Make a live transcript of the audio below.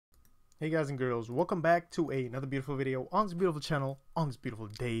Hey guys and girls, welcome back to another beautiful video on this beautiful channel on this beautiful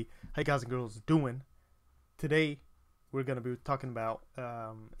day. How you guys and girls doing? Today we're gonna be talking about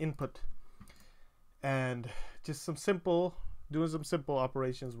input and just doing some simple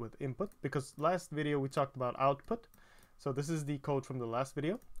operations with input, because last video we talked about output. So this is the code from the last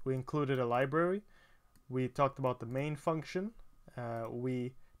video. We included a library. We talked about the main function.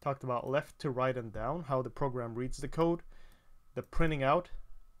 We talked about left to right and down, how the program reads the code, the printing out,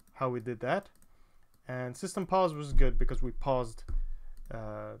 how we did that, and system pause was good because we paused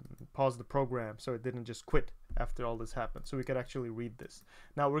the program so it didn't just quit after all this happened, so we could actually read this.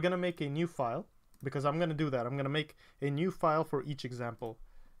 Now we're gonna make a new file, because I'm gonna do that. I'm gonna make a new file for each example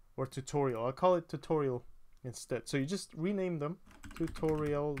or tutorial. I'll call it tutorial instead. So you just rename them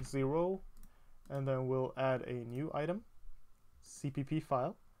tutorial 0, and then we'll add a new item, CPP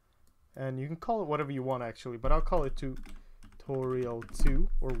file, and you can call it whatever you want actually, but I'll call it tutorial 2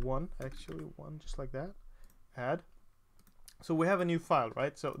 or 1, actually 1, just like that. Add. So we have a new file,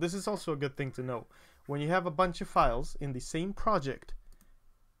 right? So this is also a good thing to know. When you have a bunch of files in the same project,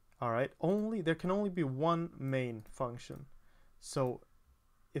 all right, there can only be one main function. So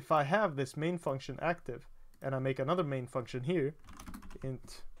if I have this main function active and I make another main function here,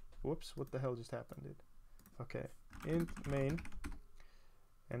 int, whoops, what the hell just happened, dude? Okay, int main,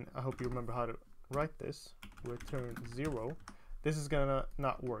 and I hope you remember how to write this, return 0. This is gonna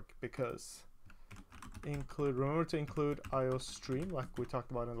not work because remember to include IO stream like we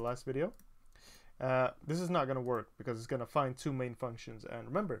talked about in the last video. This is not gonna work because it's gonna find two main functions, and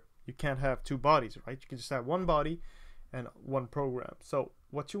remember, you can't have two bodies, right? You can just have one body and one program. So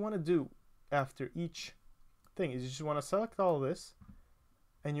what you want to do after each thing is you just want to select all of this,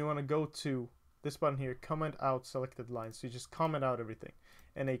 and you want to go to this button here, comment out selected lines. So you just comment out everything.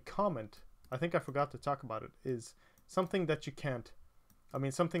 And a comment, I think I forgot to talk about it, is something that you can't,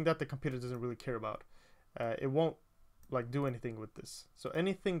 something that the computer doesn't really care about. It won't do anything with this. So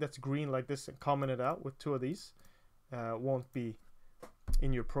anything that's green like this and commented out with two of these won't be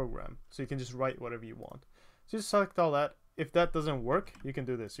in your program. So you can just write whatever you want. So just select all that. If that doesn't work, you can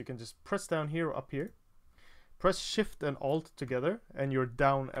do this. You can just press down here or up here. Press Shift and Alt together and your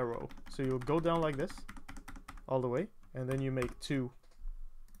down arrow. So you'll go down like this all the way, and then you make two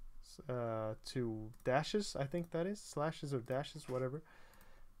dashes, I think that is, slashes or dashes, whatever,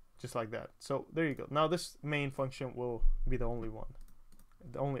 just like that. So there you go. Now this main function will be the only one,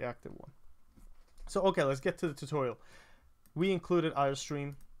 the only active one. So okay, let's get to the tutorial. We included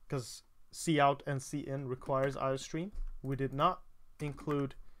IOStream because cout and cin requires IOStream. We did not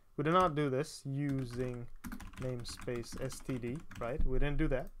do this using namespace std, right? We didn't do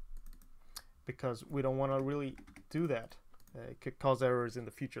that because we don't want to really do that. It could cause errors in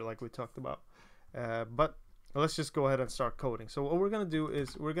the future like we talked about. But let's just go ahead and start coding. So what we're going to do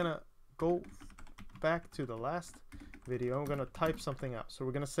is we're going to go back to the last video. I'm going to type something out. So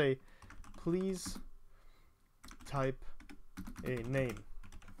we're going to say, please type a name,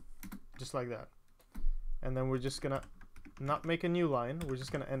 just like that. And then we're just going to not make a new line. We're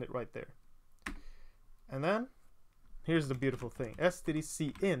just going to end it right there. And then here's the beautiful thing.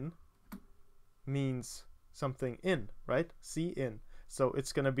 stdcin means something in, right? Cin. So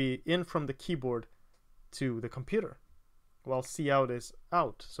it's going to be in from the keyboard to the computer, while cout is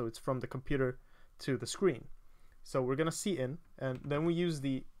out, so it's from the computer to the screen. So we're going to cin, and then we use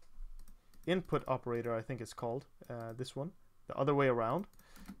the input operator, I think it's called, this one, the other way around.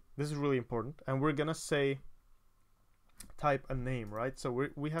 This is really important, and we're going to say type a name, right? So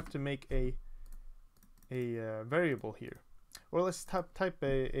we have to make a variable here. Or let's type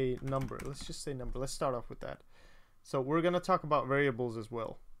a number. Let's just say number. Let's start off with that. So we're going to talk about variables as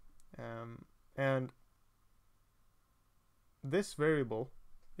well. And this variable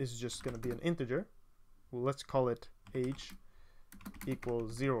is just going to be an integer. Well, let's call it age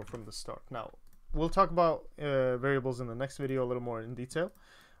equals 0 from the start. Now, we'll talk about variables in the next video a little more in detail.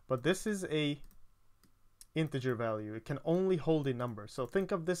 But this is a integer value. It can only hold a number. So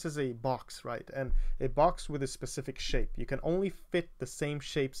think of this as a box, right? And a box with a specific shape. You can only fit the same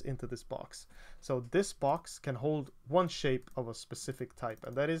shapes into this box. So this box can hold one shape of a specific type,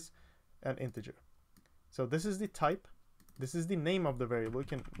 and that is an integer. So this is the type. This is the name of the variable. You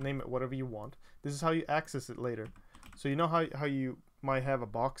can name it whatever you want. This is how you access it later. So you know how you might have a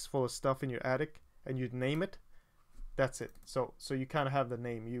box full of stuff in your attic and you'd name it? That's it. So you kind of have the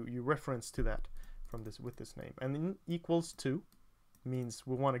name. You reference to that with this name. And then equals to means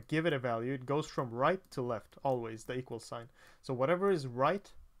we want to give it a value. It goes from right to left, always, the equal sign. So whatever is right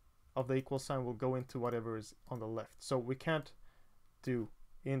of the equal sign will go into whatever is on the left. So we can't do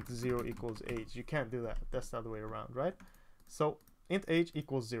int 0 equals age. You can't do that. That's the other way around, right? So int age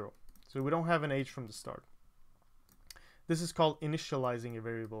equals 0. So we don't have an age from the start. This is called initializing a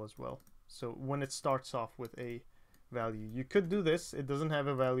variable as well. So when it starts off with a value, you could do this. It doesn't have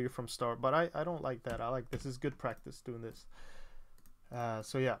a value from start, but I don't like that. I like this. Is good practice doing this.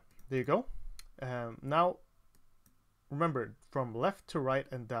 So yeah, there you go. Now remember, from left to right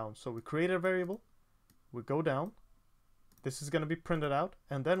and down. So we create a variable, we go down, this is going to be printed out,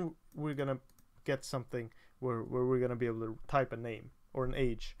 and then we're going to get something where we're going to be able to type a name or an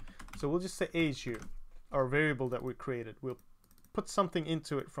age. So we'll just say age here, our variable that we created. We'll put something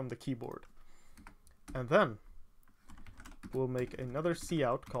into it from the keyboard, and then we'll make another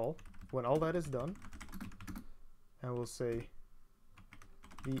cout call when all that is done, and we'll say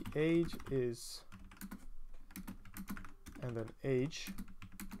the age is, and then age.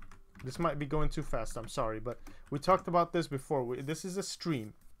 This might be going too fast, I'm sorry, but we talked about this before. This is a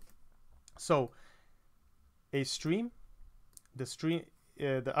stream. So a stream,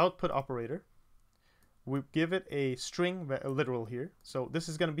 the output operator, we give it a string, a literal here. So this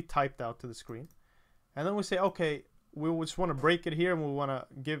is going to be typed out to the screen. And then we say, okay, we just want to break it here, and we want to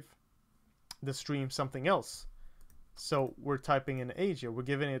give the stream something else. So we're typing in age here. We're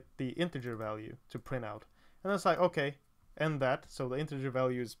giving it the integer value to print out. And it's like, okay, end that. So the integer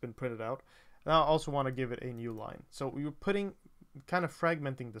value has been printed out. Now I also want to give it a new line. So we were kind of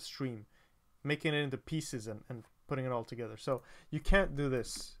fragmenting the stream, making it into pieces and putting it all together. So you can't do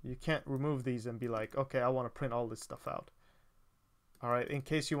this. You can't remove these and be like, okay, I want to print all this stuff out. All right, in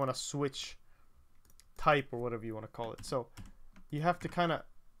case you want to switch type or whatever you want to call it. So you have to kind of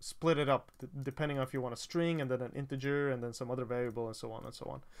split it up depending on if you want a string and then an integer and then some other variable and so on and so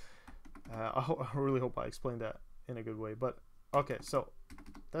on. I really hope I explained that in a good way. But okay, so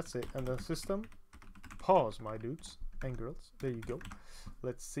that's it. And the system pause, my dudes and girls. There you go.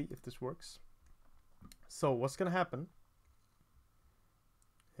 Let's see if this works. So what's gonna happen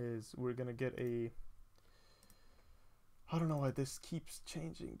is we're gonna get a, I don't know why this keeps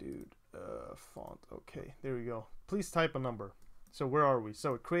changing, dude. Font. Okay, there we go. Please type a number. So where are we?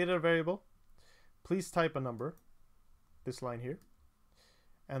 So it created a variable. Please type a number. This line here.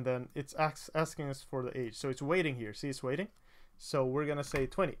 And then it's asking us for the age. So it's waiting here. See, it's waiting. So we're going to say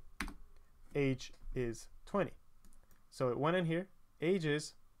 20. Age is 20. So it went in here. Age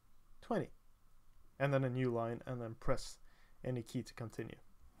is 20. And then a new line. And then press any key to continue.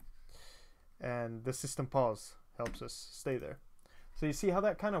 And the system pause helps us stay there. So you see how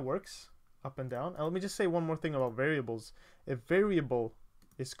that kind of works up and down. And let me just say one more thing about variables. A variable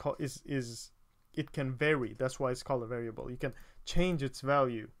is it can vary. That's why it's called a variable. You can change its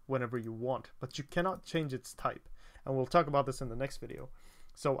value whenever you want, but you cannot change its type. And we'll talk about this in the next video.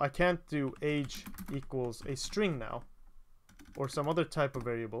 So I can't do age equals a string now, or some other type of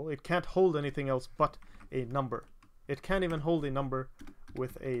variable. It can't hold anything else but a number. It can't even hold a number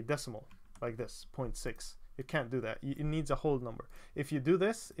with a decimal like this, 0.6. It can't do that. It needs a whole number. If you do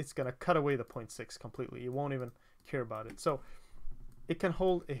this, it's gonna cut away the 0.6 completely. You won't even care about it. So it can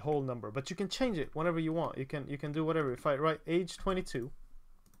hold a whole number, but you can change it whenever you want. You can do whatever. If I write age 22,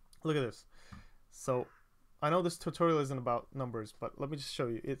 look at this. So I know this tutorial isn't about numbers, but let me just show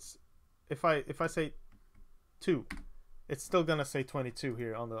you. It's if I say 2, it's still gonna say 22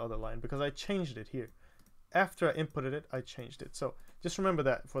 here on the other line because I changed it here. After I inputted it, I changed it. So just remember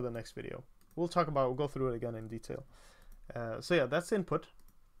that for the next video. We'll go through it again in detail. So yeah, that's input.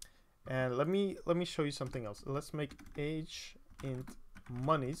 And let me show you something else. Let's make age int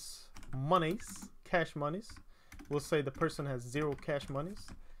monies, cash monies. We'll say the person has 0 cash monies.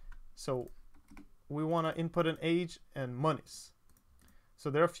 So we want to input an age and monies. So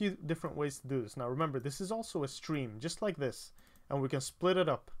there are a few different ways to do this. Now remember, this is also a stream, just like this, and we can split it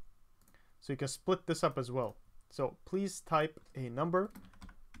up. So you can split this up as well. So please type a number,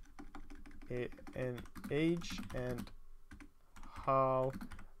 an age, and how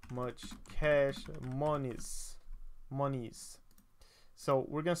much cash monies. So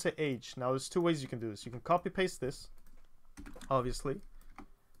we're gonna say age. Now there's 2 ways you can do this. You can copy paste this, obviously,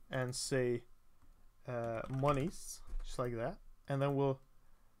 and say monies, just like that, and then we'll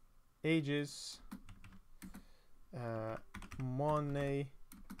ages money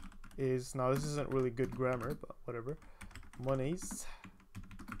is, now this isn't really good grammar, but whatever, monies,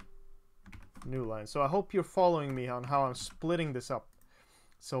 new line. So I hope you're following me on how I'm splitting this up.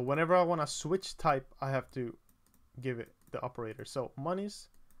 So whenever I want to switch type, I have to give it the operator. So monies,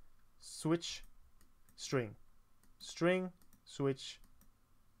 switch, string, switch.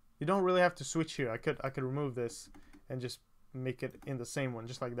 You don't really have to switch here. I could remove this and just make it in the same one,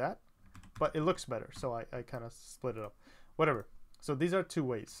 just like that, but it looks better, so I kind of split it up. Whatever. So these are 2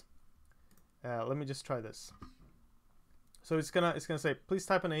 ways. Let me just try this. So it's gonna say, please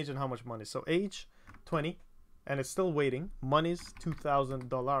type an age and how much money. So age 20, and it's still waiting. Money's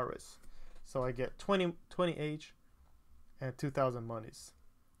 $2,000. So I get 20 age and 2,000 monies.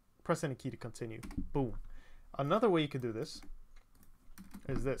 Press any key to continue. Boom. Another way you can do this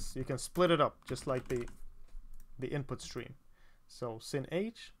is this. You can split it up just like the input stream. So sin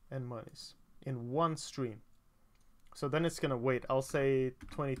age and monies in one stream. So then it's gonna wait. I'll say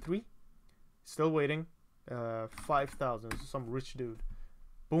 23. Still waiting. 5,000. Some rich dude.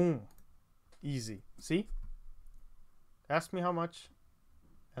 Boom. Easy. See? Ask me how much,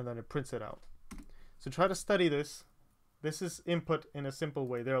 and then it prints it out. So try to study this. This is input in a simple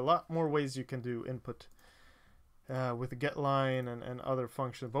way. There are a lot more ways you can do input with the get line and other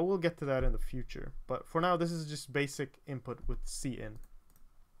functions, but we'll get to that in the future. But for now, this is just basic input with cin.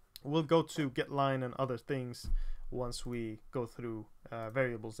 We'll go to get line and other things once we go through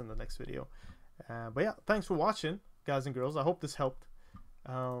variables in the next video. But yeah, thanks for watching, guys and girls. I hope this helped.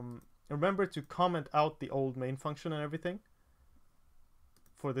 Remember to comment out the old main function and everything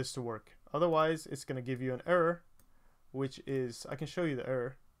for this to work. Otherwise, it's going to give you an error, which is, I can show you the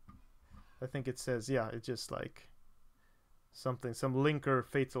error. I think it says, yeah, it's just like something, some linker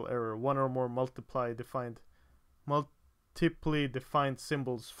fatal error. One or more multiply defined multiply defined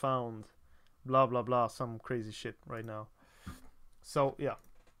symbols found, blah blah blah, some crazy shit right now. So yeah,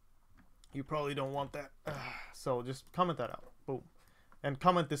 you probably don't want that. So just comment that out. Boom. And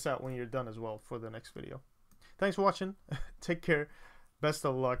comment this out when you're done as well for the next video. Thanks for watching. Take care. Best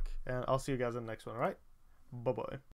of luck. And I'll see you guys in the next one. All right. Bye-bye.